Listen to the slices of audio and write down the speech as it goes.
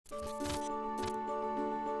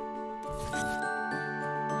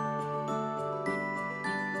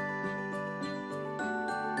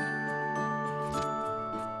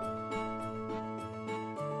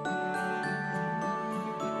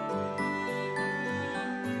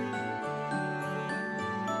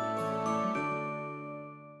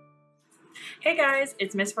Hey guys,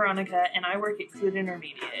 it's Miss Veronica and I work at Food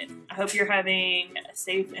Intermediate. I hope you're having a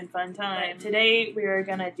safe and fun time. Today we are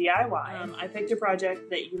gonna DIY. I picked a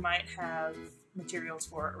project that you might have materials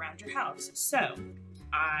for around your house. So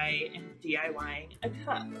I am DIYing a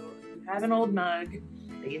cup. You have an old mug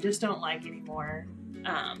that you just don't like anymore.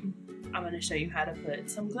 I'm gonna show you how to put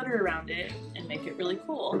some glitter around it and make it really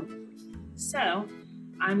cool. So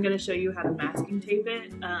I'm gonna show you how to masking tape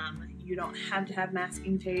it. You don't have to have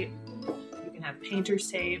masking tape. Have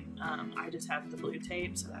painter's tape. I just have the blue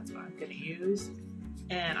tape, so that's what I'm going to use.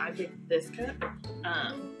 And I picked this cup.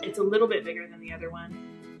 It's a little bit bigger than the other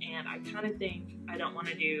one, and I kind of think I don't want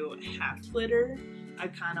to do half glitter. I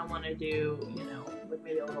kind of want to do, you know, with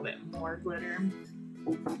maybe a little bit more glitter.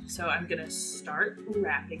 So I'm going to start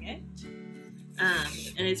wrapping it.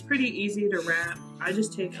 And it's pretty easy to wrap. I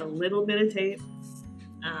just take a little bit of tape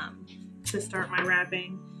to start my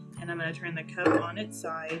wrapping, and I'm going to turn the cup on its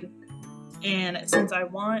side. And since I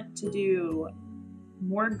want to do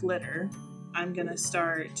more glitter, I'm gonna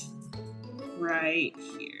start right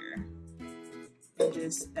here. And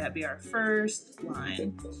just, that'd be our first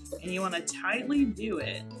line. And you wanna tightly do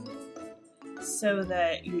it so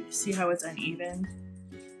that you see how it's uneven.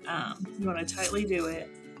 You wanna tightly do it.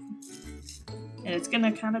 And it's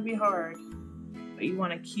gonna kind of be hard, but you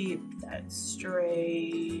wanna keep that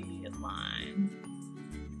straight line.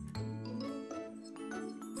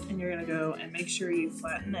 And you're gonna go and make sure you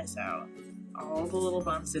flatten this out, all the little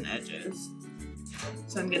bumps and edges.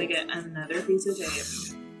 So I'm gonna get another piece of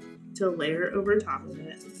tape to layer over top of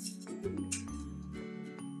it.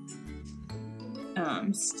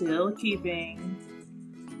 Still keeping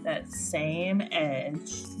that same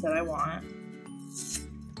edge that I want.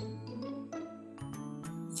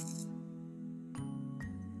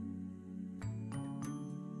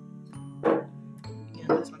 Again,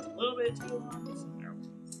 this one's a little bit too long.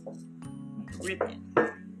 Rip it.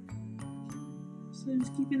 So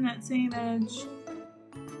just keeping that same edge.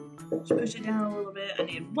 Just push it down a little bit. I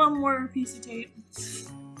need one more piece of tape.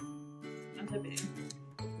 Not that big.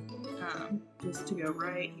 Just to go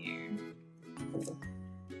right here.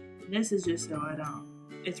 And this is just so I don't.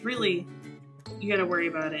 It's really, you gotta worry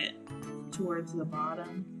about it towards the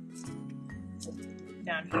bottom.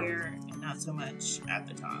 Down here and not so much at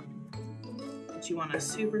the top. But you want a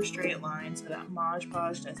super straight line so that Mod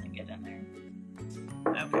Podge doesn't get in there.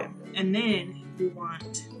 Okay, and then you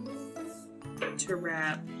want to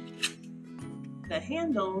wrap the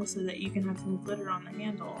handle so that you can have some glitter on the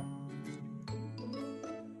handle.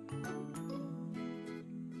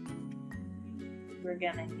 We're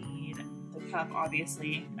gonna need the cup,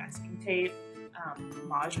 obviously, masking tape,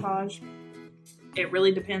 Mod Podge. It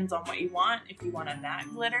really depends on what you want. If you want a matte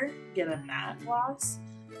glitter, get a matte gloss.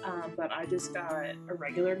 But I just got a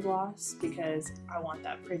regular gloss because I want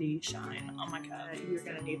that pretty shine on my cup. You're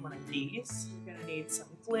gonna need one of these. You're gonna need some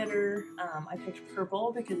glitter. I picked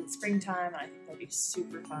purple because it's springtime and I think that'd be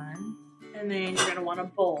super fun. And then you're gonna want a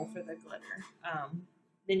bowl for the glitter.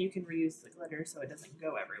 Then you can reuse the glitter so it doesn't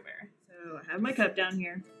go everywhere. So I have my cup down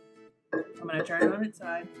here. I'm gonna turn it on its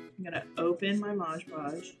side. I'm gonna open my Mod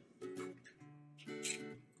Podge.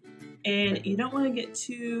 And you don't wanna get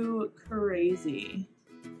too crazy.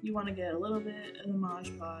 You want to get a little bit of the Mod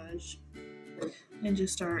Podge and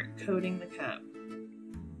just start coating the cup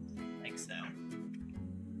like so.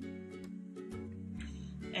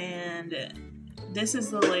 And this is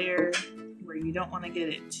the layer where you don't want to get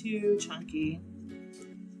it too chunky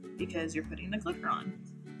because you're putting the glitter on.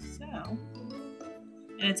 So,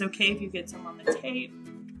 and it's okay if you get some on the tape.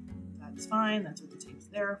 That's fine. That's what the tape's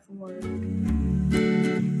there for.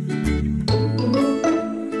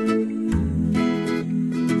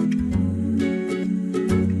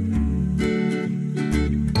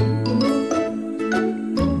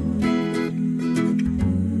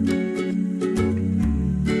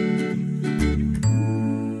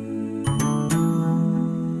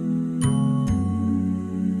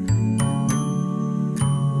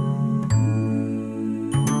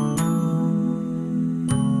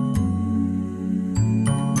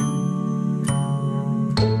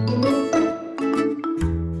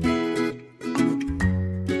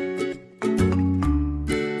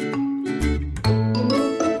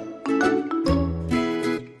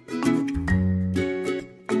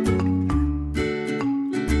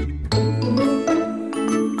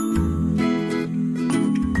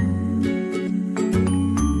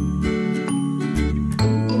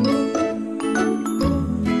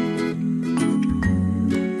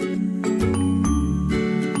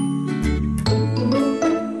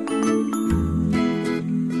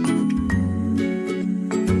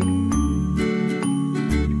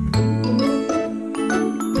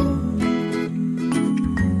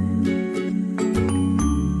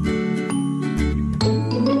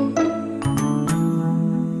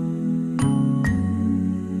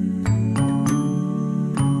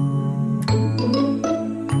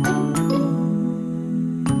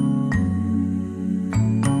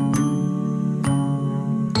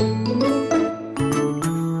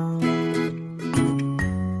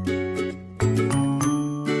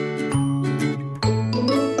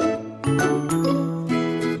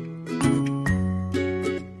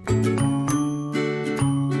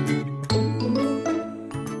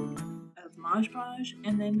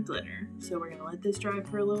 going to let this dry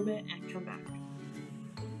for a little bit and come back.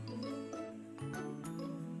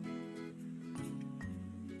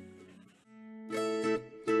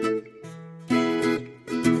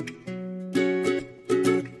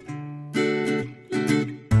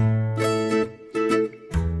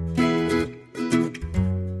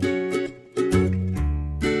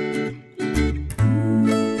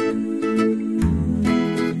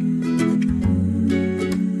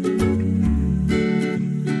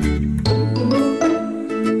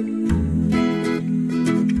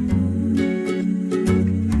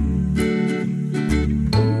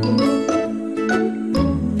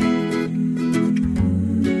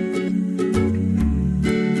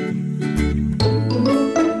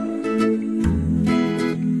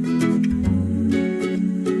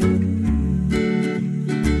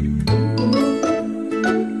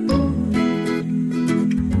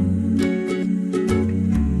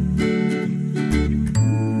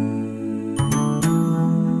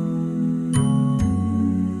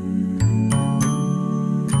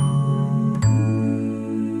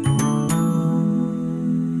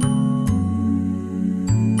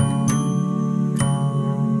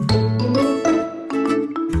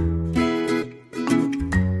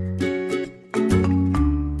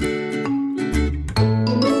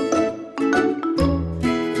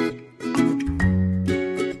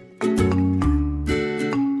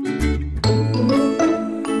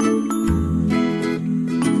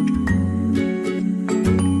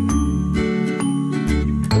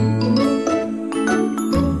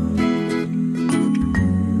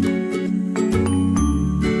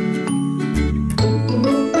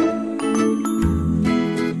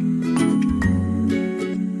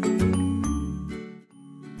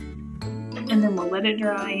 And then we'll let it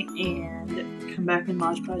dry and come back and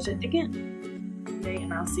Mod Podge it again. Okay,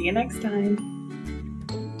 and I'll see you next time.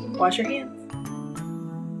 Wash your hands.